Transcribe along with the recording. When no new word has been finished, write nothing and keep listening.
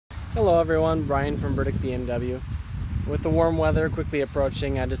Hello everyone, Brian from BMW. With the warm weather quickly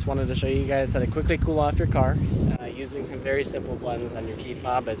approaching, I just wanted to show you guys how to quickly cool off your car using some very simple buttons on your key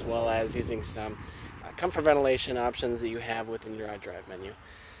fob, as well as using some comfort ventilation options that you have within your iDrive menu.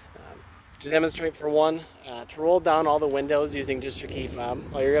 To demonstrate, for one, to roll down all the windows using just your key fob,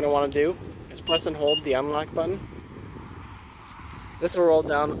 all you're going to want to do is press and hold the unlock button. This will roll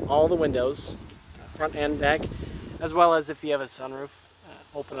down all the windows, front and back, as well as if you have a sunroof,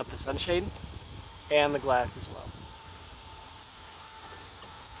 open up the sunshade and the glass as well.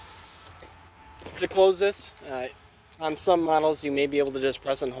 To close this, on some models you may be able to just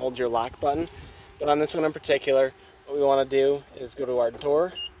press and hold your lock button, but on this one in particular, what we want to do is go to our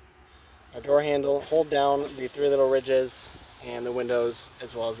door handle, hold down the three little ridges, and the windows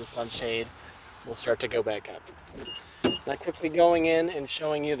as well as the sunshade will start to go back up. Now quickly going in and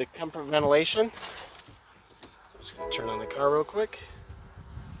showing you the comfort ventilation. I'm just going to turn on the car real quick.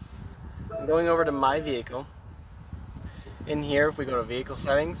 I'm going over to my vehicle. In here, if we go to vehicle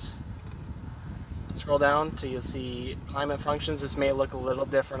settings, scroll down till you'll see climate functions. This may look a little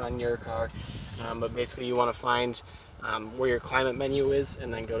different on your car, but basically you want to find where your climate menu is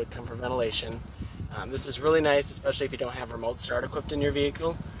and then go to comfort ventilation. This is really nice, especially if you don't have remote start equipped in your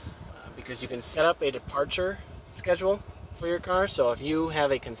vehicle, because you can set up a departure schedule for your car. So if you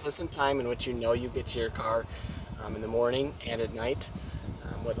have a consistent time in which you know you get to your car in the morning and at night,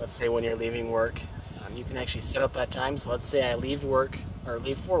 let's say when you're leaving work, you can actually set up that time. So let's say I leave work or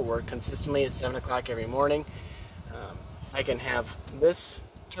leave for work consistently at 7 o'clock every morning. I can have this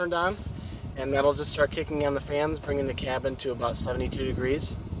turned on, and that'll just start kicking on the fans, bringing the cabin to about 72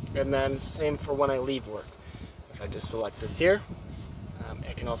 degrees. And then same for when I leave work. If I just select this here,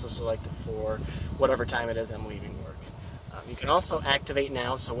 I can also select it for whatever time it is I'm leaving work. You can also activate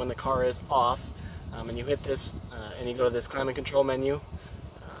now, so when the car is off, and you hit this and you go to this climate control menu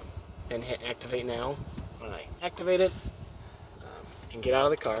and hit activate now. When I activate it and get out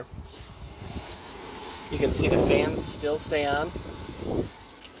of the car, you can see the fans still stay on.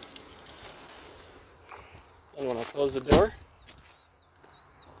 And when I close the door,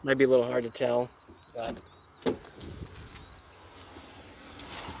 might be a little hard to tell, but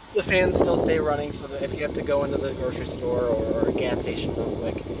the fans still stay running, so that if you have to go into the grocery store or a gas station real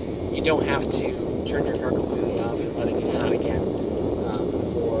quick, you don't have to turn your car completely off and let it get out again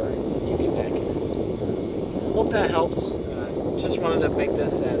before you get back in. Hope that helps. Just wanted to make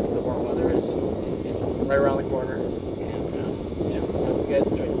this, as the warm weather is right around the corner, and yeah, hope you guys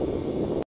enjoyed it.